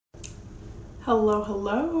Hello,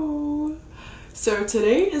 hello. So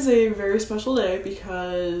today is a very special day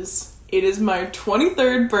because it is my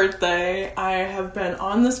 23rd birthday. I have been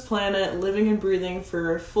on this planet living and breathing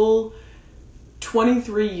for a full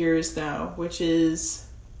 23 years now, which is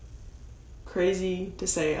crazy to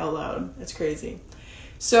say out loud. It's crazy.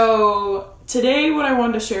 So today what I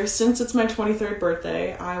wanted to share, since it's my 23rd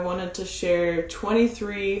birthday, I wanted to share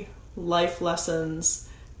 23 life lessons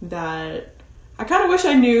that I kind of wish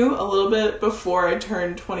I knew a little bit before I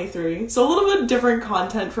turned 23. So a little bit different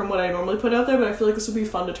content from what I normally put out there, but I feel like this would be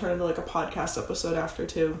fun to turn into like a podcast episode after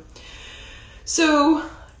too. So,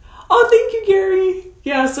 thank you, Gary.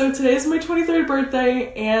 Yeah, so today's my 23rd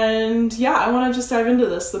birthday, and yeah, I want to just dive into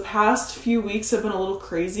this. The past few weeks have been a little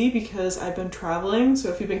crazy because I've been traveling. So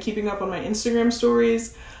if you've been keeping up on my Instagram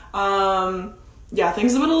stories,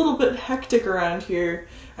 things have been a little bit hectic around here.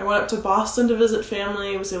 I went up to Boston to visit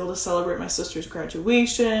family, was able to celebrate my sister's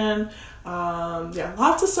graduation.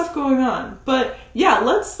 Lots of stuff going on. But yeah,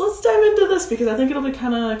 let's dive into this because I think it'll be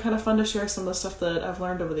kind of fun to share some of the stuff that I've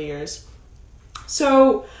learned over the years.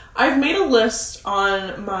 So I've made a list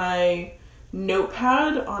on my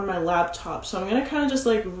notepad on my laptop. So I'm going to kind of just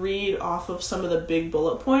like read off of some of the big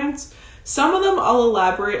bullet points. Some of them I'll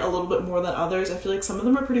elaborate a little bit more than others. I feel like some of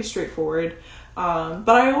them are pretty straightforward. But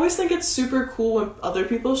I always think it's super cool when other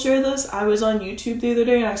people share this. I was on YouTube the other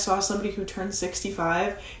day and I saw somebody who turned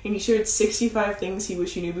 65 and he shared 65 things he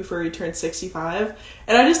wished he knew before he turned 65.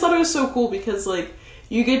 And I just thought it was so cool because like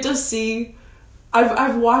you get to see,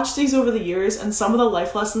 I've watched these over the years and some of the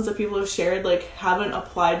life lessons that people have shared like haven't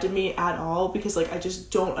applied to me at all because like I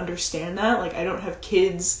just don't understand that. Like I don't have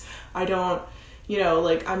kids. I don't,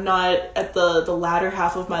 I'm not at the latter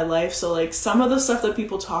half of my life. So like some of the stuff that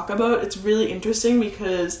people talk about, it's really interesting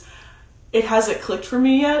because it hasn't clicked for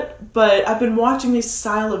me yet, but I've been watching these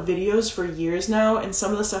style of videos for years now, and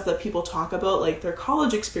some of the stuff that people talk about, like their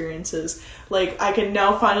college experiences, like I can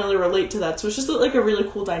now finally relate to that. So it's just like a really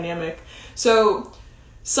cool dynamic. So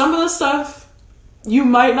some of the stuff you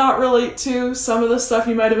might not relate to, some of the stuff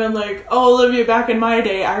you might have been like, oh, Olivia, back in my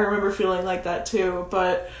day, I remember feeling like that too,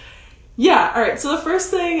 but yeah, alright, so the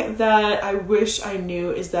first thing that I wish I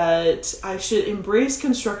knew is that I should embrace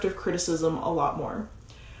constructive criticism a lot more.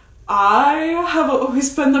 I have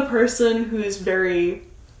always been the person who is very,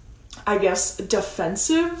 I guess,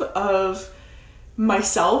 defensive of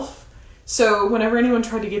myself. So whenever anyone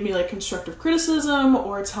tried to give me like constructive criticism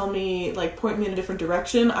or tell me, like point me in a different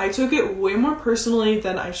direction, I took it way more personally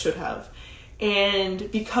than I should have.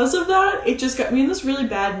 And because of that, it just got me in this really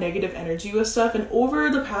bad negative energy with stuff. And over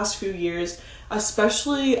the past few years,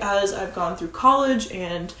 especially as I've gone through college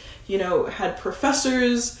and, had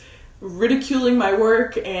professors ridiculing my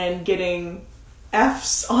work and getting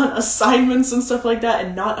Fs on assignments and stuff like that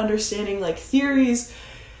and not understanding like theories,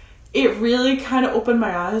 it really kind of opened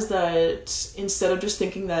my eyes that instead of just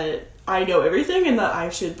thinking that I know everything and that I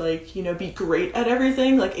should be great at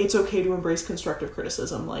everything, like it's okay to embrace constructive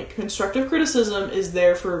criticism. Like constructive criticism is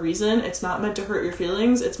there for a reason. It's not meant to hurt your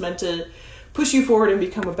feelings. It's meant to push you forward and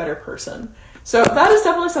become a better person. So that is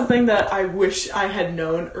definitely something that I wish I had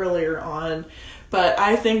known earlier on. But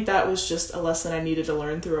I think that was just a lesson I needed to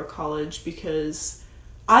learn throughout college because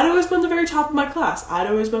I'd always been the very top of my class. I'd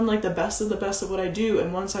always been like the best of what I do.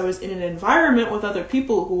 And once I was in an environment with other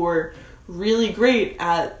people who were really great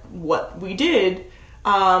at what we did,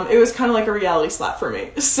 it was kind of like a reality slap for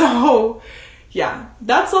me. So yeah,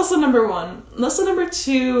 that's lesson number one. Lesson number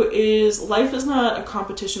two is life is not a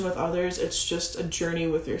competition with others. It's just a journey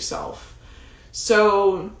with yourself.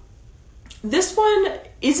 So this one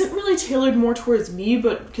isn't really tailored more towards me,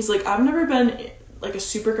 but because like I've never been like a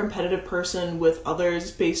super competitive person with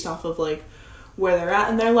others based off of like where they're at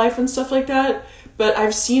in their life and stuff like that. But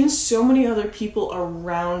I've seen so many other people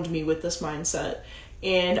around me with this mindset,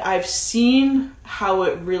 and I've seen how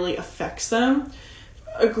it really affects them.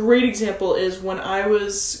 A great example is when I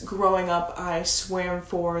was growing up, I swam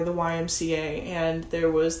for the YMCA, and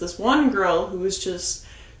there was this one girl who was just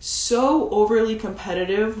so overly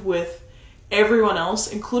competitive with everyone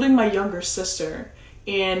else, including my younger sister.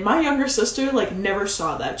 And my younger sister, like, never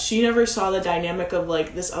saw that. She never saw the dynamic of,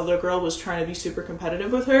 like, this other girl was trying to be super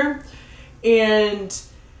competitive with her. And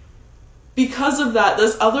because of that,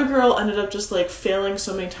 this other girl ended up just, like, failing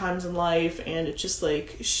so many times in life. And it just,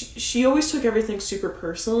 like, she always took everything super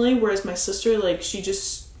personally. Whereas my sister, like, she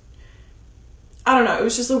just, I don't know. It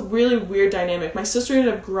was just a really weird dynamic. My sister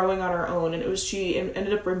ended up growing on her own. And she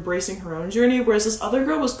ended up embracing her own journey. Whereas this other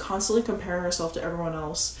girl was constantly comparing herself to everyone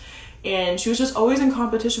else. And she was just always in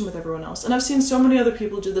competition with everyone else. And I've seen so many other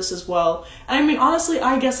people do this as well. And I mean, honestly,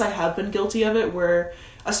 I guess I have been guilty of it where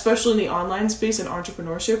especially in the online space and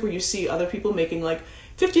entrepreneurship, where you see other people making like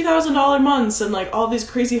 $50,000 months and like all these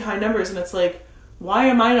crazy high numbers, and it's like, why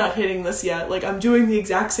am I not hitting this yet? Like, I'm doing the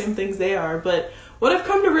exact same things they are. But what I've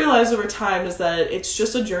come to realize over time is that it's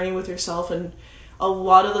just a journey with yourself, and a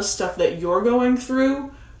lot of the stuff that you're going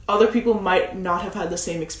through, other people might not have had the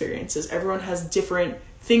same experiences. Everyone has different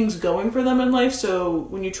things going for them in life, so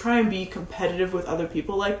when you try and be competitive with other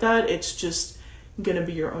people like that, it's just gonna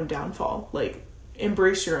be your own downfall. Like,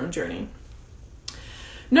 embrace your own journey.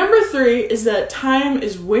 Number 3 is that time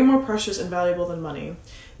is way more precious and valuable than money.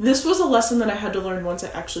 This was a lesson that I had to learn once I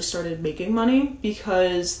actually started making money,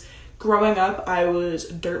 because growing up, I was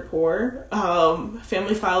dirt poor.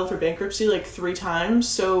 Family filed for bankruptcy like 3 times.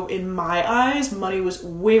 So in my eyes, money was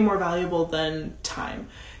way more valuable than time,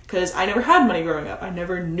 because I never had money growing up. I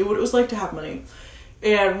never knew what it was like to have money.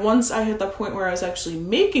 And once I hit the point where I was actually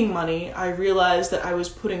making money, I realized that I was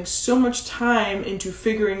putting so much time into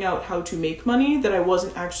figuring out how to make money that I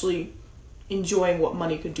wasn't actually enjoying what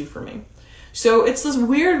money could do for me. So it's this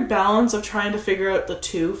weird balance of trying to figure out the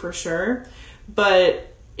two for sure.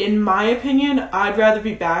 But in my opinion, I'd rather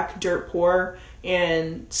be back dirt poor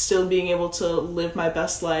and still being able to live my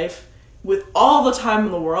best life with all the time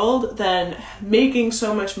in the world than making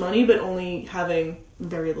so much money but only having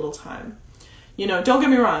very little time. You know, don't get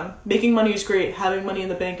me wrong, making money is great, having money in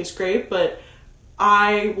the bank is great, but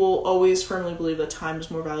I will always firmly believe that time is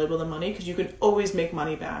more valuable than money, because you can always make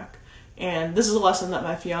money back. And this is a lesson that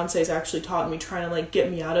my fiance has actually taught me, trying to like get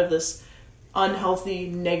me out of this unhealthy,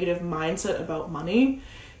 negative mindset about money.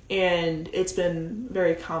 And it's been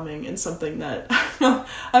very calming and something that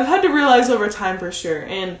I've had to realize over time for sure.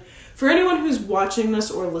 And for anyone who's watching this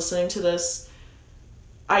or listening to this,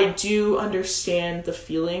 I do understand the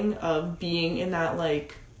feeling of being in that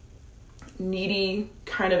like needy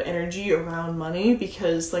kind of energy around money,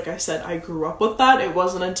 because like I said, I grew up with that. It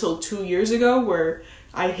wasn't until 2 years ago where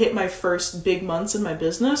I hit my first big months in my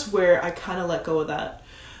business where I kind of let go of that.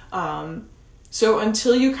 So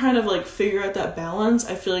until you kind of like figure out that balance,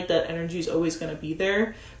 I feel like that energy is always going to be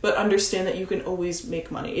there, but understand that you can always make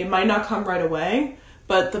money. It might not come right away,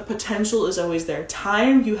 but the potential is always there.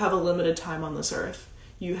 Time, you have a limited time on this earth.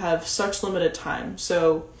 You have such limited time,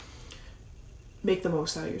 so make the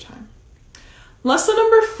most out of your time. Lesson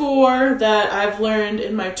number 4 that I've learned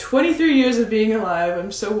in my 23 years of being alive,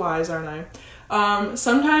 I'm so wise, aren't I?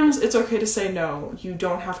 Sometimes it's okay to say no. You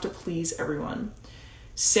don't have to please everyone.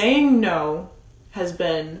 Saying no has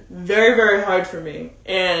been very, very hard for me,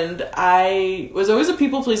 and I was always a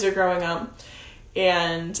people pleaser growing up,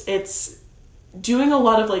 and it's doing a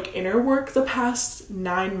lot of like inner work the past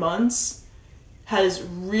 9 months has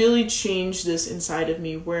really changed this inside of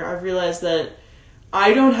me, where I've realized that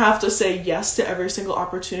I don't have to say yes to every single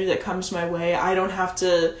opportunity that comes my way. I don't have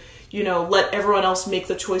to, let everyone else make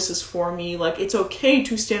the choices for me. Like, it's okay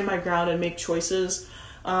to stand my ground and make choices,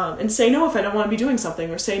 and say no if I don't want to be doing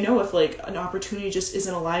something, or say no if like an opportunity just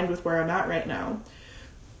isn't aligned with where I'm at right now.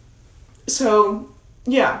 So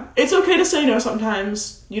yeah, it's okay to say no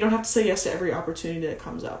sometimes. You don't have to say yes to every opportunity that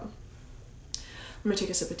comes up. I'm gonna take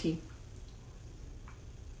a sip of tea.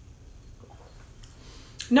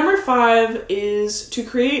 Number 5 is to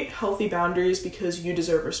create healthy boundaries, because you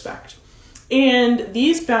deserve respect. And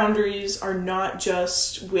these boundaries are not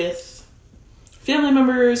just with family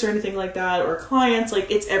members or anything like that, or clients. Like,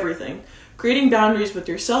 it's everything. Creating boundaries with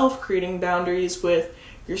yourself, creating boundaries with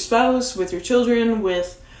your spouse, with your children,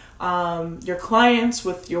 with your clients,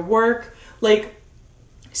 with your work. Like,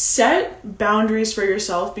 set boundaries for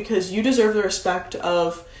yourself, because you deserve the respect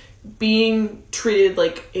of being treated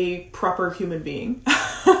like a proper human being.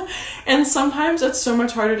 And sometimes it's so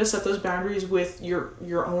much harder to set those boundaries with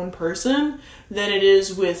your own person than it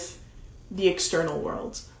is with the external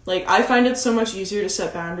world. Like, I find it so much easier to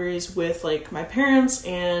set boundaries with like my parents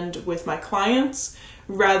and with my clients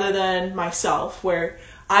rather than myself, where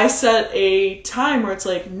I set a time where it's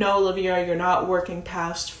like, no, Olivia, you're not working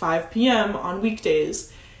past 5 p.m. on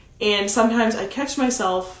weekdays. And sometimes I catch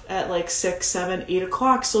myself at like 6, 7, 8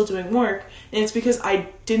 o'clock still doing work. And it's because I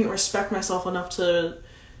didn't respect myself enough to,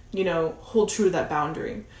 hold true to that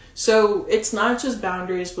boundary. So it's not just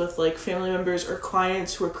boundaries with like family members or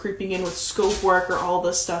clients who are creeping in with scope work or all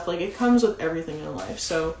this stuff. Like, it comes with everything in life.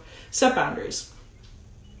 So set boundaries.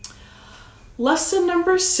 Lesson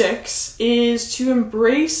number 6 is to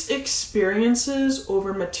embrace experiences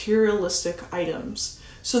over materialistic items.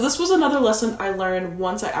 So this was another lesson I learned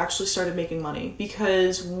once I actually started making money,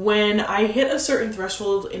 because when I hit a certain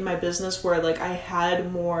threshold in my business where like I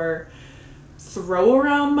had more throw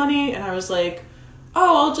around money and I was like,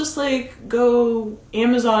 oh, I'll just like go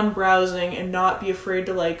Amazon browsing and not be afraid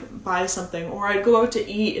to like buy something. Or I'd go out to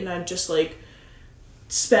eat and I'd just like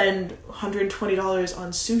spend $120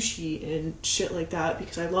 on sushi and shit like that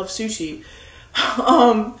because I love sushi.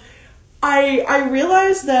 I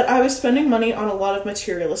realized that I was spending money on a lot of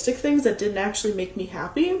materialistic things that didn't actually make me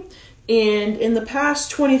happy. And in the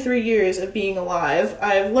past 23 years of being alive,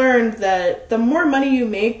 I've learned that the more money you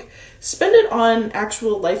make, spend it on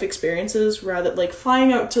actual life experiences rather like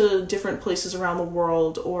flying out to different places around the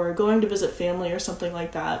world or going to visit family or something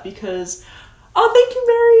like that because, oh, thank you,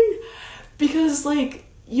 Mary. Because like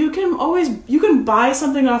you can buy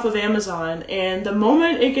something off of Amazon and the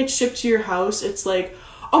moment it gets shipped to your house, it's like,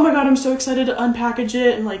 oh my god, I'm so excited to unpackage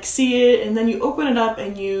it and like see it, and then you open it up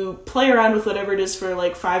and you play around with whatever it is for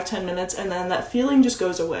like 5-10 minutes and then that feeling just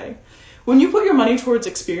goes away. When you put your money towards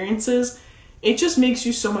experiences, it just makes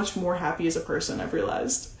you so much more happy as a person, I've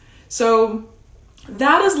realized. So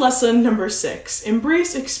that is lesson number 6.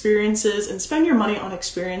 Embrace experiences and spend your money on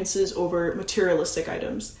experiences over materialistic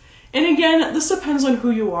items. And again, this depends on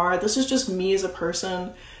who you are. This is just me as a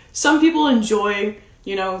person. Some people enjoy,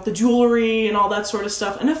 you know, the jewelry and all that sort of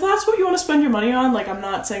stuff. And if that's what you want to spend your money on, like, I'm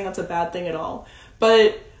not saying that's a bad thing at all.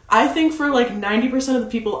 But I think for like 90% of the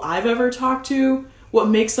people I've ever talked to, what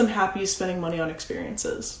makes them happy is spending money on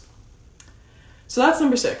experiences. So that's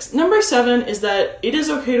number 6. Number 7 is that it is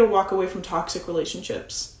okay to walk away from toxic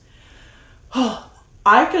relationships.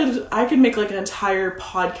 I could make like an entire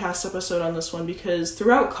podcast episode on this one because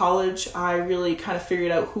throughout college, I really kind of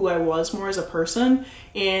figured out who I was more as a person.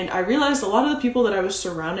 And I realized a lot of the people that I was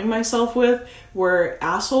surrounding myself with were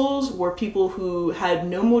assholes, were people who had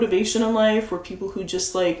no motivation in life, were people who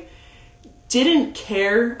just like didn't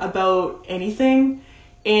care about anything.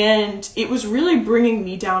 And it was really bringing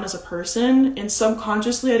me down as a person. And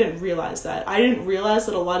subconsciously, I didn't realize that. I didn't realize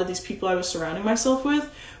that a lot of these people I was surrounding myself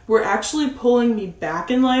with were actually pulling me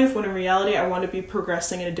back in life when in reality I want to be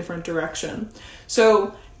progressing in a different direction.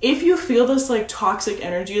 So if you feel this like toxic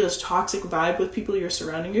energy, this toxic vibe with people you're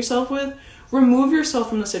surrounding yourself with, remove yourself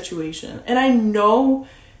from the situation. And I know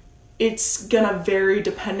it's gonna vary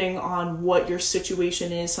depending on what your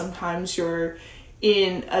situation is. Sometimes you're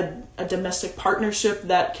in a domestic partnership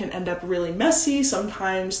that can end up really messy.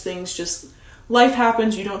 Sometimes things just, life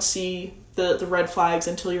happens, you don't see the red flags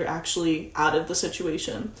until you're actually out of the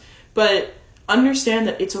situation. But understand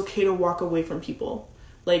that it's okay to walk away from people.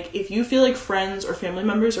 Like, if you feel like friends or family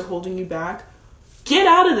members are holding you back, get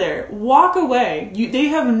out of there. Walk away.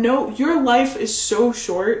 Your life is so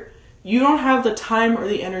short. You don't have the time or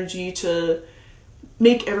the energy to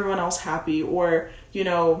make everyone else happy. Or, you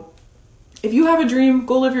know, if you have a dream,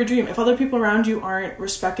 go live your dream. If other people around you aren't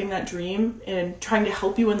respecting that dream and trying to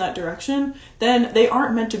help you in that direction, then they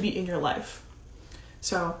aren't meant to be in your life.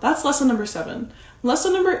 So that's lesson number 7.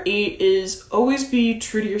 Lesson number 8 is always be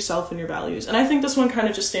true to yourself and your values. And I think this one kind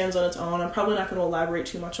of just stands on its own. I'm probably not going to elaborate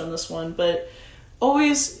too much on this one, but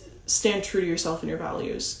always stand true to yourself and your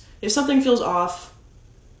values. If something feels off,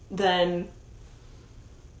 then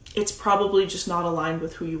it's probably just not aligned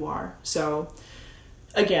with who you are. So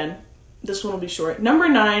again, this one will be short. Number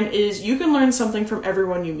 9 is you can learn something from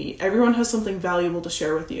everyone you meet. Everyone has something valuable to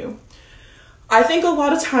share with you. I think a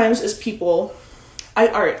lot of times as people,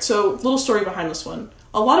 alright, so little story behind this one.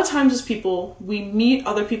 A lot of times as people, we meet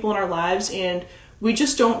other people in our lives and we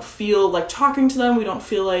just don't feel like talking to them. We don't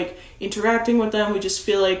feel like interacting with them. We just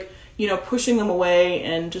feel like, you know, pushing them away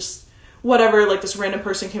and just whatever, like this random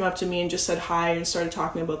person came up to me and just said hi and started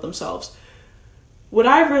talking about themselves. What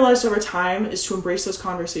I've realized over time is to embrace those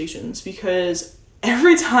conversations, because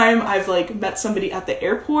every time I've like met somebody at the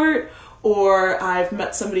airport or I've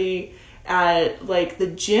met somebody at like the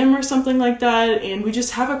gym or something like that and we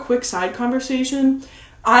just have a quick side conversation,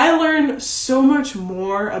 I learn so much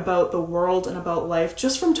more about the world and about life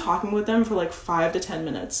just from talking with them for like 5 to 10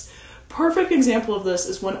 minutes. Perfect example of this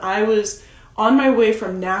is when I was on my way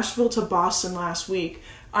from Nashville to Boston last week.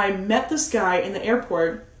 I met this guy in the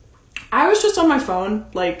airport. I was just on my phone,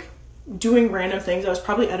 like, doing random things. I was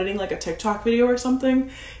probably editing, like, a TikTok video or something,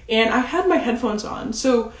 and I had my headphones on.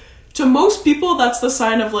 So, to most people, that's the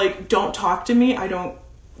sign of, like, don't talk to me. I don't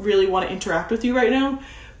really want to interact with you right now.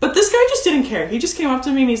 But this guy just didn't care. He just came up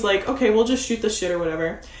to me, and he's like, okay, we'll just shoot the shit or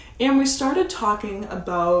whatever. And we started talking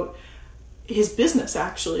about his business,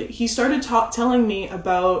 actually. He started telling me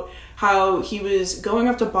about how he was going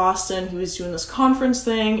up to Boston, he was doing this conference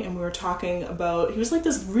thing, and we were talking about, he was like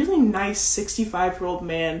this really nice 65-year-old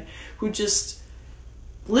man who just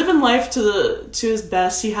living life to his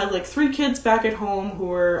best. He had like 3 kids back at home who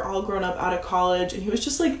were all grown up out of college, and he was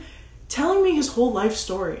just like telling me his whole life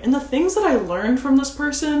story. And the things that I learned from this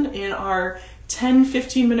person in our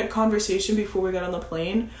 10-15 minute conversation before we got on the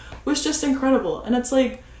plane was just incredible. And it's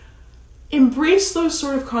like, embrace those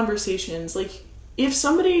sort of conversations. Like, if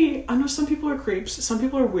somebody, I know some people are creeps, some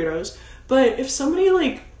people are weirdos, but if somebody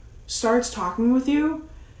like starts talking with you,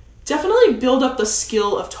 definitely build up the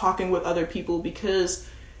skill of talking with other people, because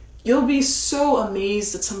you'll be so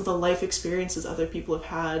amazed at some of the life experiences other people have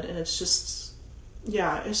had. And it's just,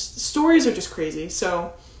 yeah, stories are just crazy.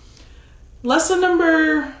 So lesson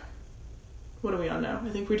number, what are we on now? I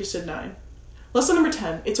think we just did 9. Lesson number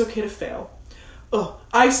 10, it's okay to fail. Oh,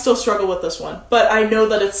 I still struggle with this one, but I know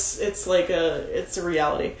that it's a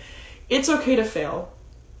reality. It's okay to fail.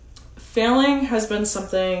 Failing has been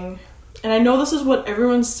something, and I know this is what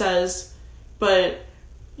everyone says, but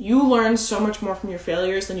you learn so much more from your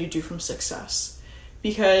failures than you do from success.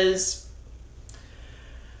 Because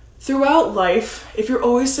throughout life, if you're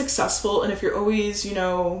always successful and if you're always,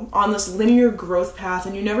 on this linear growth path,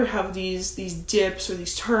 and you never have these dips or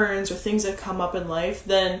these turns or things that come up in life,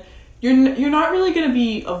 then you're not really going to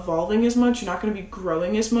be evolving as much. You're not going to be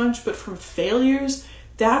growing as much. But from failures,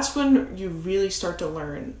 that's when you really start to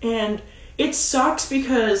learn. And it sucks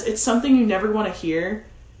because it's something you never want to hear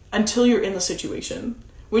until you're in the situation.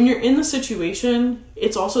 When you're in the situation,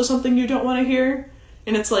 it's also something you don't want to hear.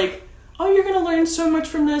 And it's like, oh, you're going to learn so much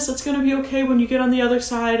from this. It's going to be okay when you get on the other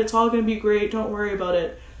side. It's all going to be great. Don't worry about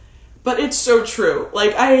it. But it's so true.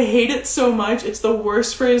 Like, I hate it so much. It's the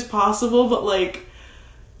worst phrase possible, but like,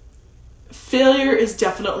 failure is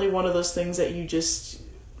definitely one of those things that you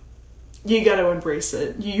got to embrace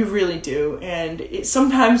it. You really do. And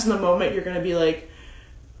sometimes in the moment you're going to be like,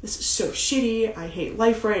 this is so shitty. I hate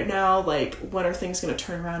life right now. Like, when are things going to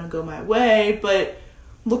turn around and go my way? But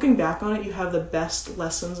looking back on it, you have the best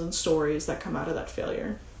lessons and stories that come out of that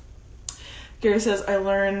failure. Gary says, I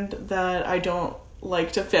learned that I don't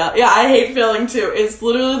like to fail. Yeah, I hate failing too. It's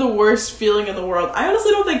literally the worst feeling in the world. I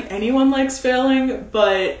honestly don't think anyone likes failing,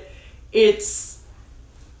 but I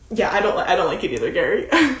don't like it either, Gary.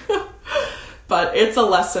 But it's a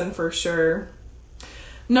lesson for sure.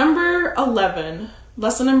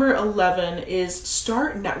 Lesson number 11 is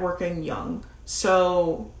start networking young.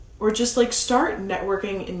 Or just like start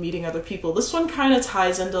networking and meeting other people. This one kind of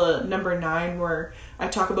ties into number 9, where I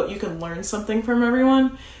talk about you can learn something from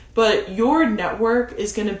everyone, but your network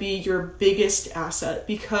is going to be your biggest asset.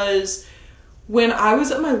 Because when I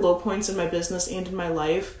was at my low points in my business and in my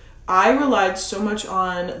life, I relied so much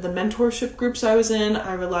on the mentorship groups I was in.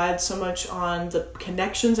 I relied so much on the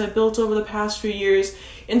connections I built over the past few years.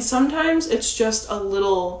 And sometimes it's just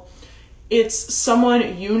it's someone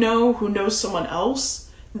who knows someone else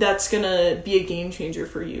that's gonna be a game changer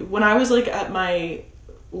for you. When I was like at my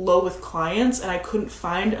low with clients and I couldn't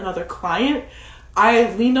find another client,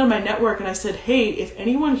 I leaned on my network and I said, hey, if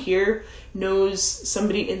anyone here knows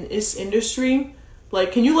somebody in this industry,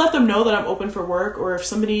 like, can you let them know that I'm open for work? Or if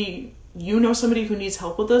somebody who needs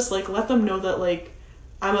help with this, like, let them know that, like,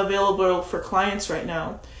 I'm available for clients right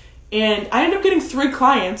now. And I ended up getting 3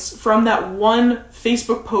 clients from that one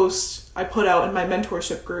Facebook post I put out in my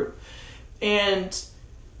mentorship group. And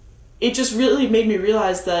it just really made me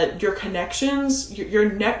realize that your connections, your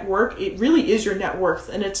network, it really is your net worth.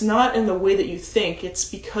 And it's not in the way that you think. It's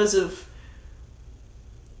just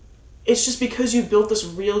because you built this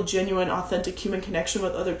real, genuine, authentic human connection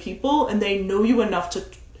with other people, and they know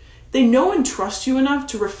and trust you enough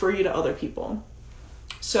to refer you to other people.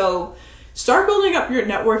 So start building up your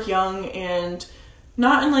network young, and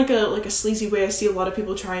not in like a sleazy way. I see a lot of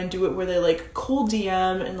people try and do it where they like cold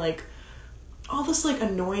DM and like all this like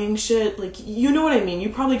annoying shit. Like, you know what I mean? You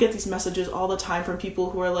probably get these messages all the time from people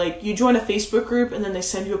who are like, you join a Facebook group and then they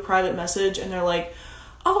send you a private message and they're like,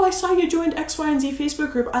 oh, I saw you joined X, Y, and Z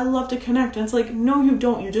Facebook group. I love to connect. And it's like, no, you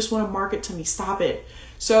don't. You just want to market to me. Stop it.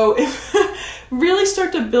 So really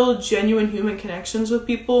start to build genuine human connections with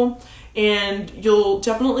people, and you'll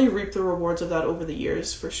definitely reap the rewards of that over the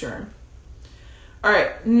years for sure. All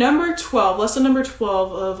right, lesson number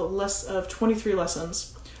 12 of 23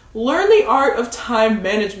 lessons. Learn the art of time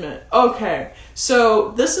management. Okay,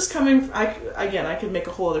 so this is coming, I could make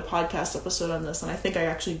a whole other podcast episode on this, and I think I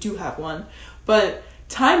actually do have one, but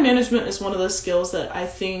time management is one of those skills that I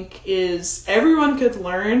think everyone could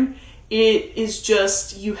learn. It is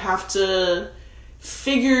just, you have to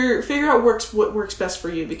figure out what works best for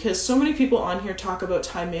you, because so many people on here talk about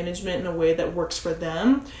time management in a way that works for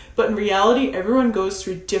them, but in reality, everyone goes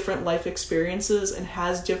through different life experiences and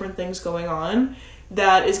has different things going on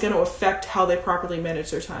that is going to affect how they properly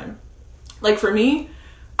manage their time. Like for me,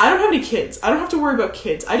 I don't have any kids. I don't have to worry about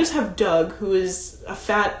kids. I just have Doug, who is a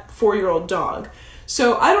fat 4-year-old dog.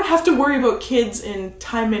 So I don't have to worry about kids and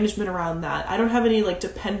time management around that. I don't have any like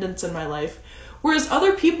dependents in my life. Whereas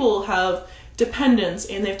other people have dependents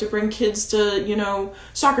and they have to bring kids to, you know,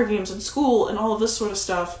 soccer games and school and all of this sort of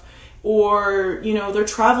stuff. Or, you know, they're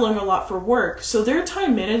traveling a lot for work. So their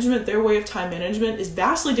time management, their way of time management is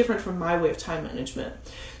vastly different from my way of time management.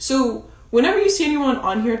 So whenever you see anyone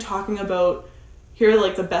on here talking about, here are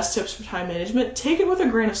like the best tips for time management, take it with a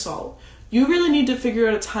grain of salt. You really need to figure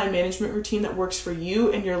out a time management routine that works for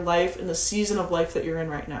you and your life and the season of life that you're in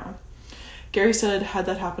right now. Gary said had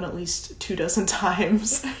that happen at least 24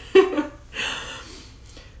 times.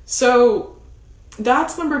 So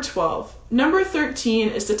that's number 12. Number 13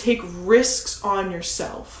 is to take risks on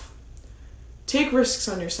yourself. Take risks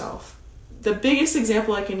on yourself. The biggest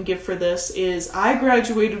example I can give for this is I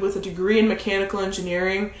graduated with a degree in mechanical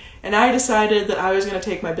engineering, and I decided that I was going to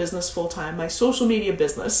take my business full time, my social media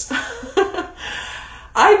business.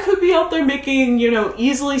 I could be out there making, you know,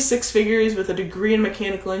 easily 6 figures with a degree in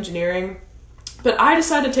mechanical engineering, but I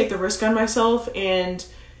decided to take the risk on myself and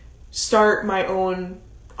start my own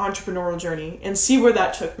entrepreneurial journey and see where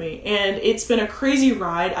that took me. And it's been a crazy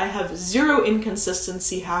ride. I have zero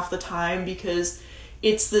inconsistency half the time because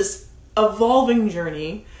it's this evolving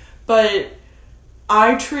journey, but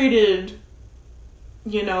I traded,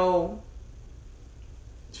 you know,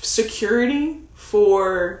 security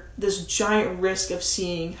for this giant risk of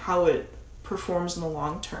seeing how it performs in the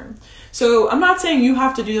long term. So I'm not saying you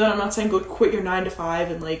have to do that. I'm not saying go quit your 9 to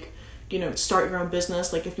 5 and, like, you know, start your own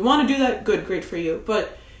business. Like, if you want to do that, good, great for you.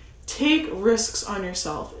 But take risks on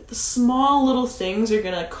yourself. The small little things are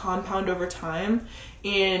going to compound over time.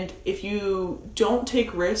 And if you don't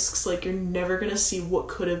take risks, like, you're never going to see what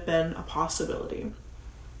could have been a possibility.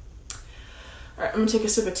 All right, I'm going to take a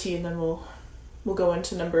sip of tea and then we'll go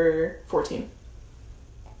into number 14.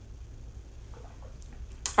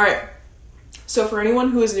 All right. So for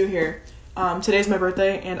anyone who is new here, today's my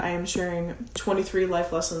birthday and I am sharing 23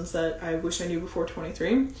 life lessons that I wish I knew before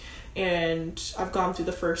 23. And I've gone through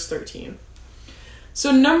the first 13.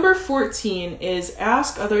 So number 14 is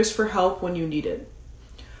ask others for help when you need it.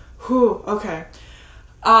 Whew, okay.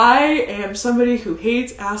 I am somebody who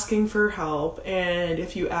hates asking for help, and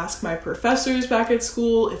if you ask my professors back at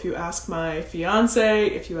school, if you ask my fiance,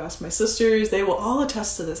 if you ask my sisters, they will all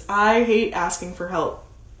attest to this. I hate asking for help.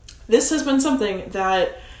 This has been something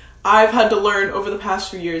that I've had to learn over the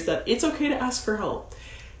past few years, that it's okay to ask for help.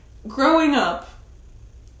 Growing up,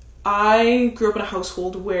 I grew up in a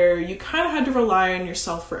household where you kind of had to rely on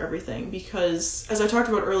yourself for everything because, as I talked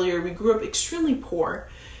about earlier, we grew up extremely poor.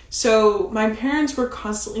 So my parents were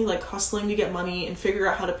constantly, like, hustling to get money and figure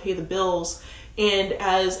out how to pay the bills. And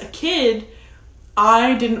as a kid,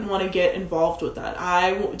 I didn't want to get involved with that.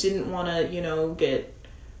 I didn't want to, you know, get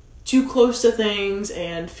too close to things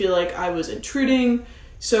and feel like I was intruding.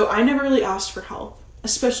 So I never really asked for help,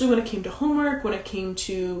 especially when it came to homework, when it came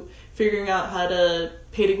to figuring out how to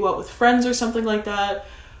pay to go out with friends or something like that.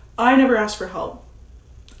 I never asked for help.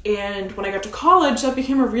 And when I got to college, that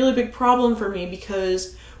became a really big problem for me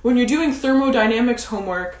because when you're doing thermodynamics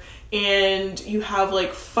homework and you have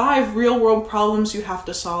like 5 real world problems you have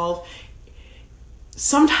to solve,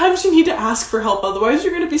 sometimes you need to ask for help. Otherwise,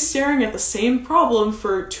 you're going to be staring at the same problem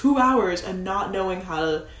for 2 hours and not knowing how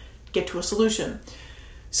to get to a solution.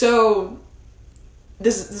 So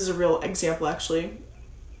this is a real example, actually.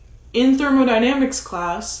 In thermodynamics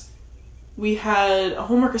class, we had a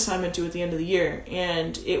homework assignment due at the end of the year,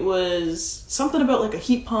 and it was something about like a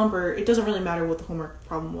heat pump, or it doesn't really matter what the homework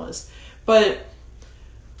problem was. But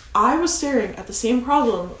I was staring at the same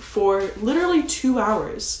problem for literally 2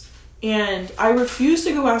 hours, and I refused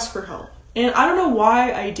to go ask for help. And I don't know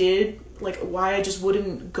why I did, like why I just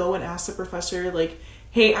wouldn't go and ask the professor, like,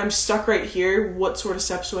 hey, I'm stuck right here, what sort of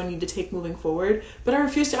steps do I need to take moving forward? But I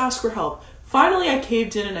refused to ask for help. Finally, I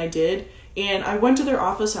caved in and I did. And I went to their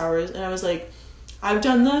office hours and I was like, I've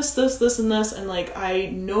done this, and this, and like, I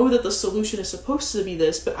know that the solution is supposed to be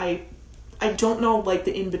this, but I don't know, like,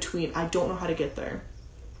 the in-between. I don't know how to get there.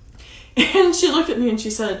 And she looked at me and she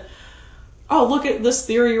said, oh, look at this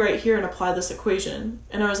theory right here and apply this equation.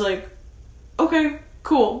 And I was like, okay,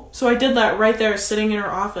 cool. So I did that right there, sitting in her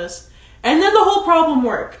office. And then the whole problem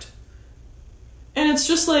worked. And it's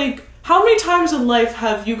just like, how many times in life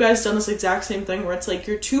have you guys done this exact same thing where it's like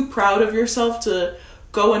you're too proud of yourself to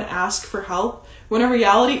go and ask for help? When in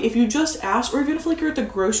reality, if you just ask, or even if like you're at the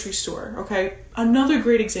grocery store, okay? Another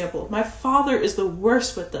great example. My father is the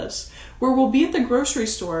worst with this, where we'll be at the grocery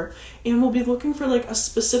store and we'll be looking for like a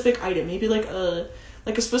specific item, maybe like a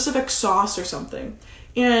specific sauce or something.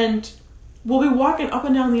 And we'll be walking up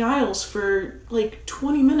and down the aisles for like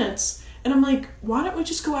 20 minutes. And I'm like, why don't we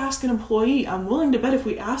just go ask an employee? I'm willing to bet if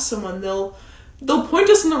we ask someone, they'll they'll point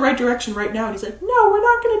us in the right direction right now. And he's like, no, we're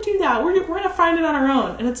not going to do that. We're going to find it on our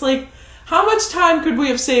own. And it's like, how much time could we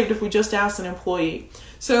have saved if we just asked an employee?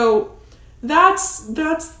 So that's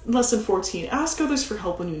lesson 14. Ask others for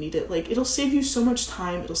help when you need it. Like, it'll save you so much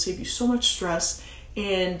time. It'll save you so much stress.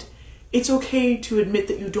 And it's okay to admit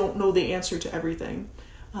that you don't know the answer to everything.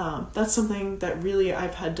 That's something that really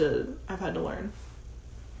I've had to learn.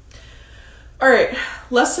 All right,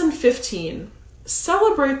 lesson 15.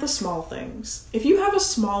 Celebrate the small things. If you have a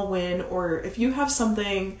small win, or if you have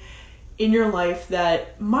something in your life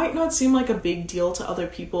that might not seem like a big deal to other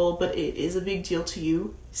people, but it is a big deal to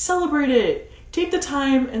you, celebrate it. Take the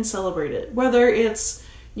time and celebrate it. Whether it's,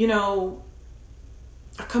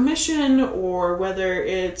 a commission, or whether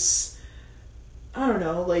it's, I don't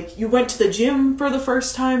know, like you went to the gym for the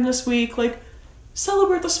first time this week, like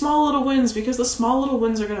celebrate the small little wins, because the small little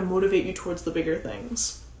wins are going to motivate you towards the bigger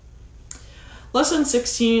things. Lesson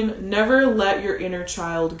 16, never let your inner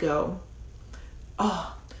child go.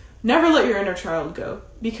 Never let your inner child go,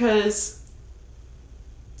 because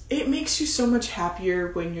it makes you so much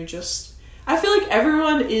happier when you're just, I feel like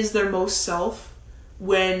everyone is their most self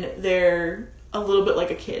when they're a little bit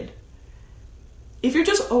like a kid. If you're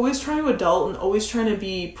just always trying to adult and always trying to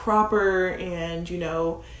be proper and,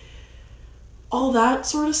 all that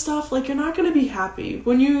sort of stuff, like, you're not going to be happy.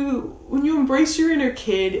 When you embrace your inner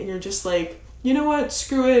kid and you're just like, you know what,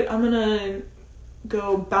 screw it, I'm going to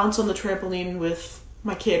go bounce on the trampoline with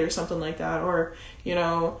my kid or something like that. Or,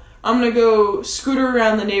 I'm going to go scooter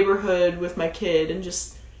around the neighborhood with my kid and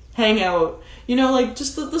just hang out. Like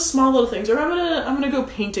just the small little things. Or I'm going to go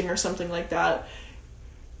painting or something like that.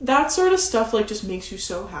 That sort of stuff, like, just makes you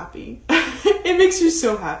so happy. It makes you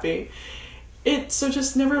so happy. So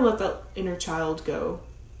just never let that inner child go,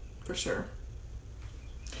 for sure.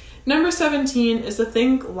 Number 17 is to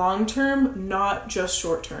think long-term, not just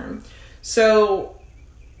short-term. So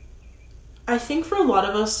I think for a lot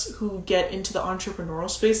of us who get into the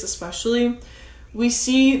entrepreneurial space especially, we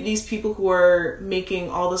see these people who are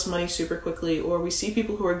making all this money super quickly, or we see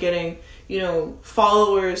people who are getting,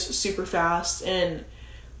 followers super fast, and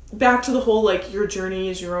back to the whole, like, your journey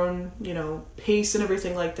is your own, pace and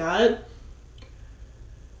everything like that.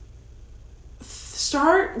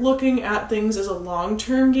 Start looking at things as a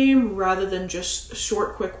long-term game rather than just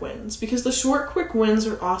short, quick wins. Because the short, quick wins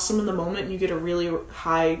are awesome in the moment and you get a really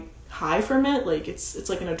high from it. Like, it's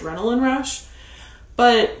like an adrenaline rush.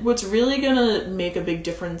 But what's really gonna make a big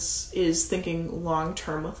difference is thinking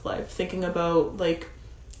long-term with life. Thinking about, like,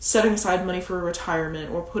 setting aside money for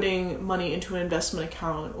retirement, or putting money into an investment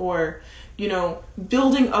account, or,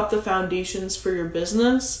 building up the foundations for your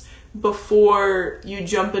business before you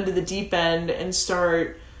jump into the deep end and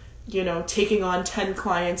start, taking on 10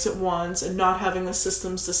 clients at once and not having the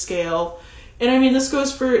systems to scale. And I mean, this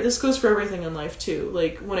goes for everything in life too.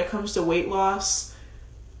 Like, when it comes to weight loss,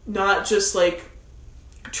 not just like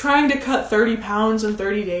trying to cut 30 pounds in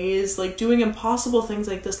 30 days, like doing impossible things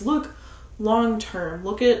like this. Look long term.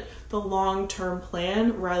 Look at the long-term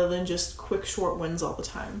plan rather than just quick, short wins all the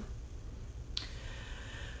time.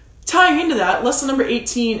 Tying into that, lesson number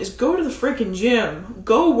 18 is go to the freaking gym.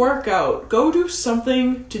 Go work out. Go do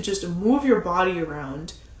something to just move your body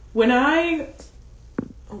around. Hold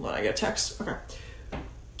on, I got a text. Okay.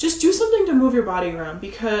 Just do something to move your body around,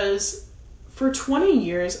 because for 20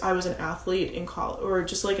 years I was an athlete in college, or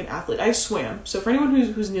just like an athlete. I swam. So for anyone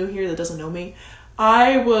who's new here that doesn't know me,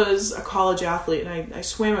 I was a college athlete, and I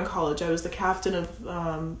swam in college. I was the captain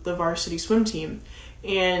of the varsity swim team,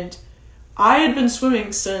 and I had been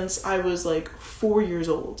swimming since I was like 4 years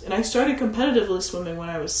old, and I started competitively swimming when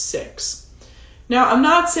I was 6. Now, I'm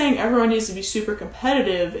not saying everyone needs to be super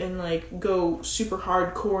competitive and like go super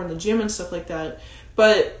hardcore in the gym and stuff like that,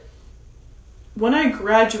 but when I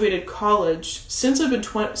graduated college, since I've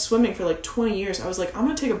been swimming for like 20 years, I was like, I'm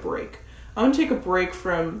going to take a break. I'm going to take a break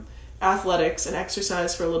from athletics and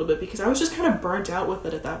exercise for a little bit, because I was just kind of burnt out with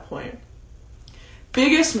it at that point.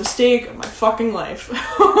 Biggest mistake of my fucking life.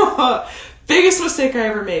 Biggest mistake I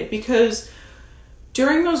ever made, because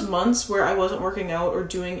during those months where I wasn't working out or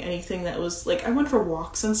doing anything that was like, I went for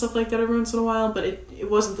walks and stuff like that every once in a while, but it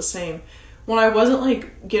wasn't the same. When I wasn't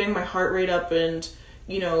like getting my heart rate up and,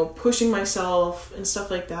 pushing myself and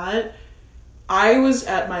stuff like that, I was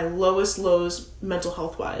at my lowest lows mental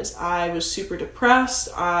health wise. I was super depressed.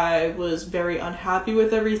 I was very unhappy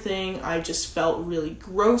with everything. I just felt really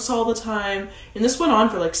gross all the time. And this went on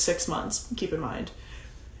for like 6 months, keep in mind.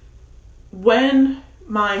 When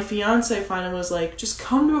my fiance finally was like, just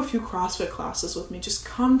come to a few CrossFit classes with me. Just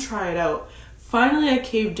come try it out. Finally, I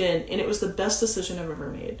caved in, and it was the best decision I've ever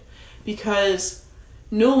made, because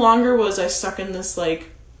no longer was I stuck in this like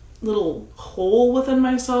little hole within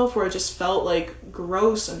myself where I just felt like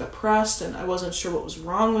gross and depressed, and I wasn't sure what was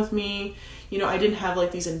wrong with me. You know, I didn't have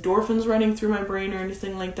like these endorphins running through my brain or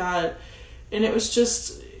anything like that. And it was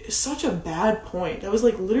just such a bad point. That was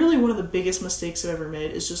like literally one of the biggest mistakes I've ever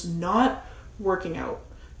made, is just not working out,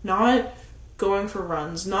 not going for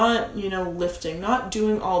runs, not, you know, lifting, not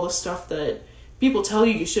doing all the stuff that people tell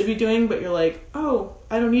you should be doing, but you're like, oh,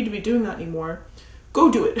 I don't need to be doing that anymore.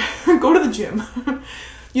 Go do it. Go to the gym.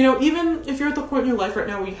 You know, even if you're at the point in your life right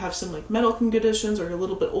now where you have some like medical conditions or you're a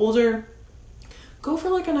little bit older, go for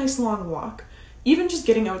like a nice long walk. Even just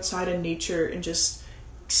getting outside in nature and just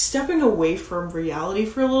stepping away from reality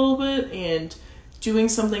for a little bit and doing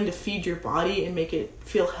something to feed your body and make it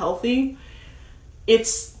feel healthy,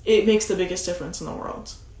 it makes the biggest difference in the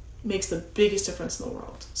world. It makes the biggest difference in the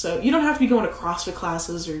world. So you don't have to be going to CrossFit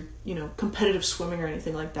classes or, you know, competitive swimming or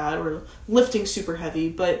anything like that, or lifting super heavy,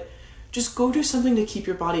 but just go do something to keep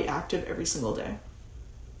your body active every single day.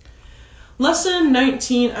 Lesson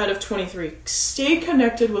 19 out of 23. Stay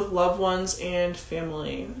connected with loved ones and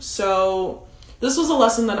family. So this was a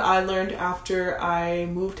lesson that I learned after I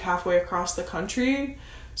moved halfway across the country.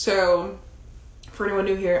 So for anyone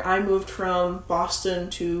new here, I moved from Boston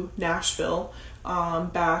to Nashville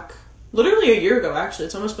back literally a year ago, actually.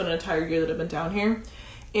 It's almost been an entire year that I've been down here.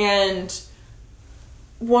 And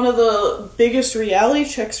one of the biggest reality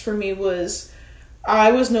checks for me was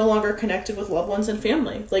I was no longer connected with loved ones and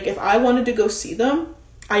family. Like, if I wanted to go see them,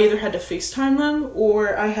 I either had to FaceTime them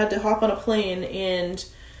or I had to hop on a plane and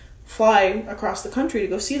fly across the country to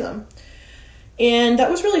go see them. And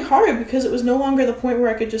that was really hard because it was no longer the point where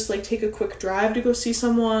I could just like take a quick drive to go see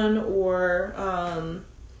someone, or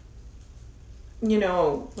you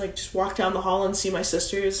know, like just walk down the hall and see my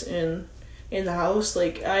sisters in the house.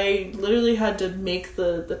 Like, I literally had to make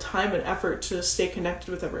the time and effort to stay connected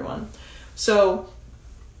with everyone. So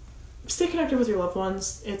stay connected with your loved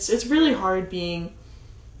ones. It's really hard being,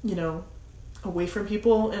 you know, away from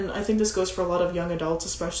people. And I think this goes for a lot of young adults,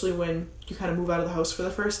 especially when you kind of move out of the house for the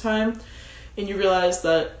first time and you realize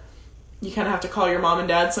that you kind of have to call your mom and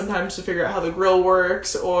dad sometimes to figure out how the grill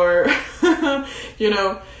works, or, you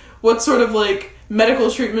know, what sort of like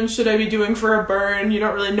medical treatment should I be doing for a burn? You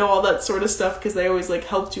don't really know all that sort of stuff because they always like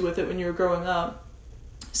helped you with it when you were growing up.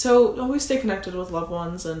 So always stay connected with loved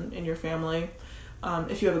ones and your family,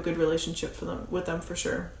 if you have a good relationship with them for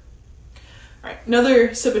sure. All right,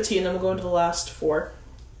 another sip of tea and then we'll go into the last 4.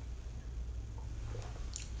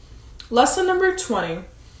 Lesson number 20.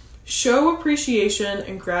 Show appreciation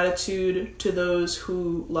and gratitude to those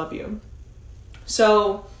who love you.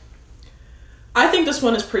 So I think this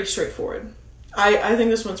one is pretty straightforward. I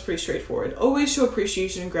think this one's pretty straightforward. Always show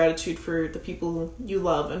appreciation and gratitude for the people you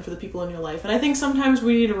love and for the people in your life. And I think sometimes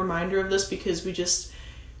we need a reminder of this because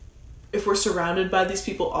if we're surrounded by these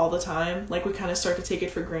people all the time, like we kind of start to take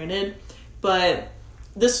it for granted. But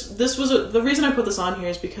this was the reason I put this on here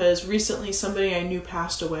is because recently somebody I knew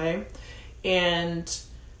passed away, and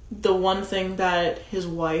the one thing that his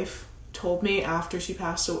wife told me after he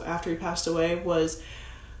passed away was,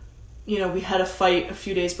 you know, we had a fight a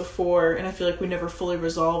few days before and I feel like we never fully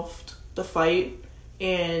resolved the fight,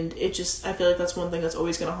 and I feel like that's one thing that's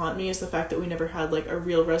always going to haunt me, is the fact that we never had like a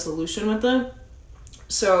real resolution with it.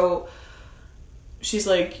 So she's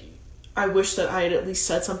like, I wish that I had at least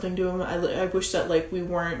said something to him. I wish that like we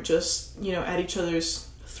weren't just, you know, at each other's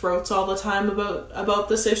throats all the time about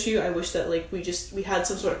this issue. I wish that like we had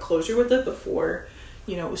some sort of closure with it before,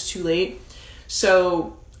 you know, it was too late.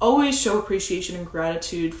 So always show appreciation and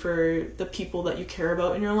gratitude for the people that you care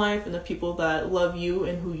about in your life and the people that love you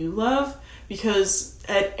and who you love, because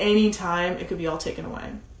at any time it could be all taken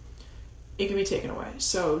away. It can be taken away.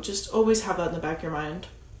 So just always have that in the back of your mind.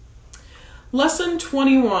 Lesson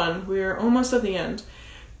 21. We're almost at the end.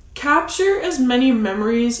 Capture as many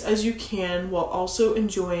memories as you can while also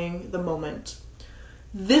enjoying the moment.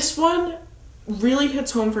 This one really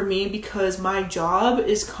hits home for me because my job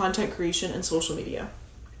is content creation and social media.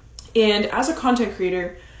 And as a content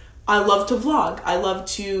creator, I love to vlog. I love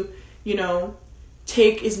to, you know,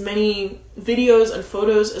 take as many videos and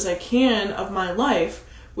photos as I can of my life,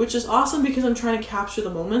 which is awesome because I'm trying to capture the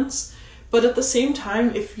moments. But at the same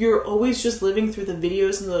time, if you're always just living through the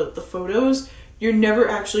videos and the photos, you're never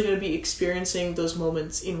actually going to be experiencing those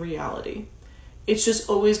moments in reality. It's just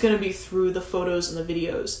always going to be through the photos and the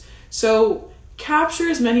videos. So capture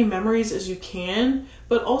as many memories as you can,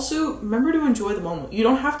 but also remember to enjoy the moment. You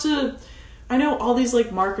don't have to, I know all these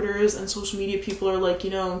like marketers and social media people are like, you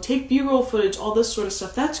know, take B-roll footage, all this sort of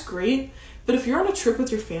stuff. That's great. But if you're on a trip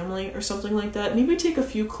with your family or something like that, maybe take a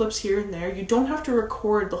few clips here and there. You don't have to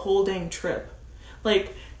record the whole dang trip.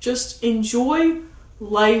 Like, just enjoy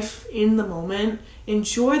life in the moment.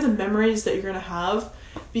 Enjoy the memories that you're going to have,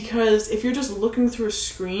 because if you're just looking through a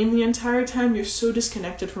screen the entire time, you're so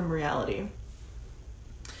disconnected from reality.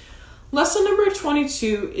 Lesson number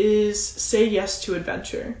 22 is say yes to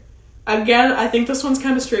adventure. Again, I think this one's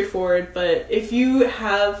kind of straightforward, but if you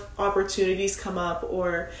have opportunities come up,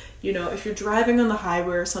 or, you know, if you're driving on the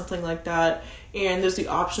highway or something like that, and there's the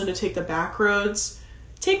option to take the back roads,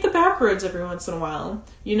 take the back roads every once in a while.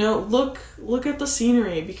 You know, look at the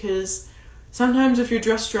scenery, because sometimes if you're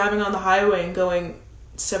just driving on the highway and going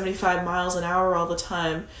 75 miles an hour all the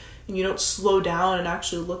time, and you don't slow down and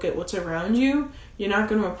actually look at what's around you, you're not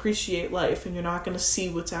going to appreciate life, and you're not going to see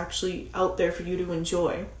what's actually out there for you to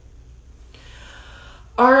enjoy.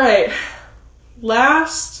 All right,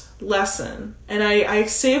 last lesson, and I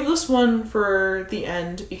saved this one for the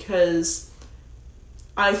end because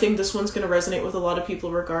I think this one's going to resonate with a lot of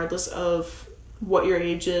people regardless of what your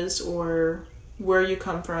age is or where you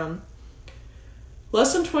come from.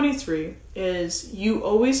 Lesson 23 is you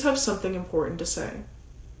always have something important to say.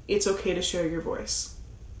 It's okay to share your voice.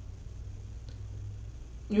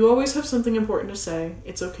 You always have something important to say.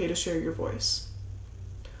 It's okay to share your voice.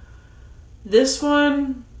 This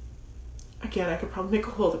one, again, I could probably make a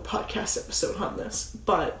whole other podcast episode on this,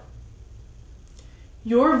 but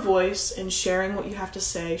your voice and sharing what you have to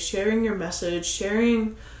say, sharing your message,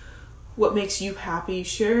 sharing what makes you happy,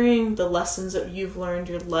 sharing the lessons that you've learned,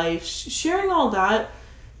 your life, sharing all that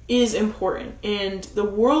is important, and the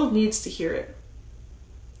world needs to hear it.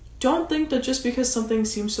 Don't think that just because something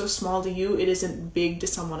seems so small to you, it isn't big to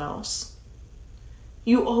someone else.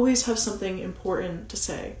 You always have something important to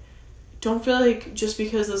say. Don't feel like just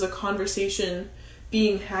because there's a conversation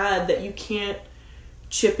being had that you can't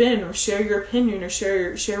chip in or share your opinion or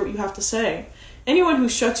share what you have to say. Anyone who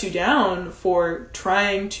shuts you down for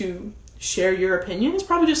trying to share your opinion is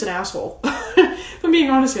probably just an asshole. If I'm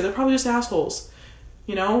being honest here, they're probably just assholes.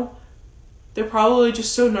 You know? They're probably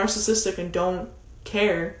just so narcissistic and don't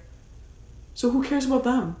care. So who cares about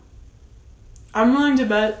them? I'm willing to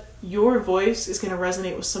bet your voice is going to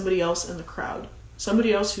resonate with somebody else in the crowd.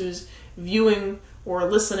 Somebody else who's viewing or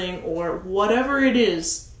listening or whatever it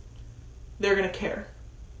is, they're going to care.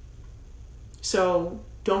 So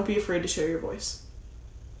don't be afraid to share your voice.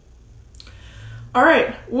 All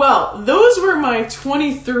right. Well, those were my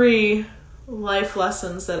 23 life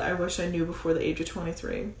lessons that I wish I knew before the age of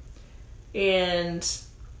 23. And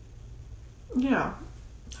yeah,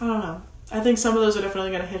 I don't know. I think some of those are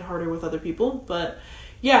definitely going to hit harder with other people, but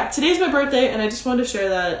yeah, today's my birthday, and I just wanted to share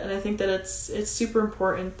that, and I think that it's super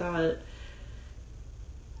important that,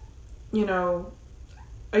 you know,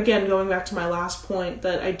 again, going back to my last point,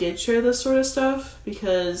 that I did share this sort of stuff,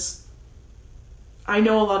 because I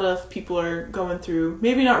know a lot of people are going through,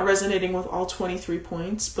 maybe not resonating with all 23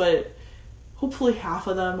 points, but hopefully half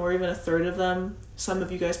of them, or even a third of them, some of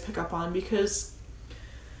you guys pick up on, because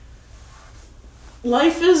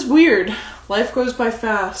life is weird. Life goes by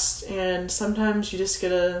fast, and sometimes you just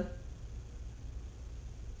gotta,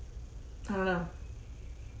 I don't know.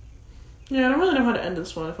 Yeah, I don't really know how to end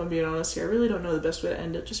this one, if I'm being honest here. I really don't know the best way to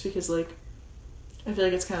end it, just because, like, I feel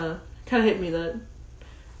like it's kind of hit me that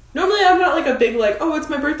normally I'm not, like, a big, like, oh, it's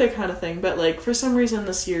my birthday kind of thing, but, like, for some reason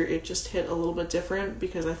this year it just hit a little bit different,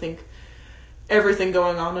 because I think everything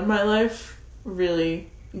going on in my life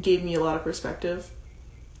really gave me a lot of perspective.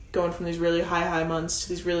 Going from these really high months to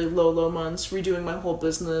these really low months, redoing my whole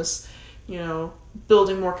business, you know,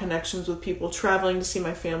 building more connections with people, traveling to see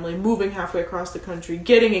my family, moving halfway across the country,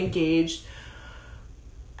 getting engaged.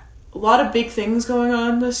 A lot of big things going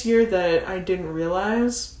on this year that I didn't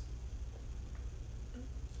realize.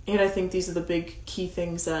 And I think these are the big key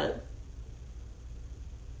things that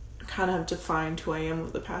kind of have defined who I am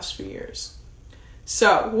over the past few years.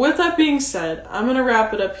 So, with that being said, I'm going to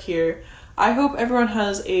wrap it up here. I hope everyone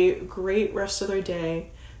has a great rest of their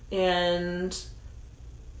day, and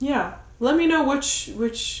yeah, let me know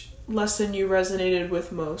which lesson you resonated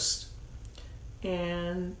with most,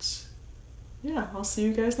 and yeah, I'll see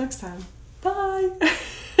you guys next time. Bye!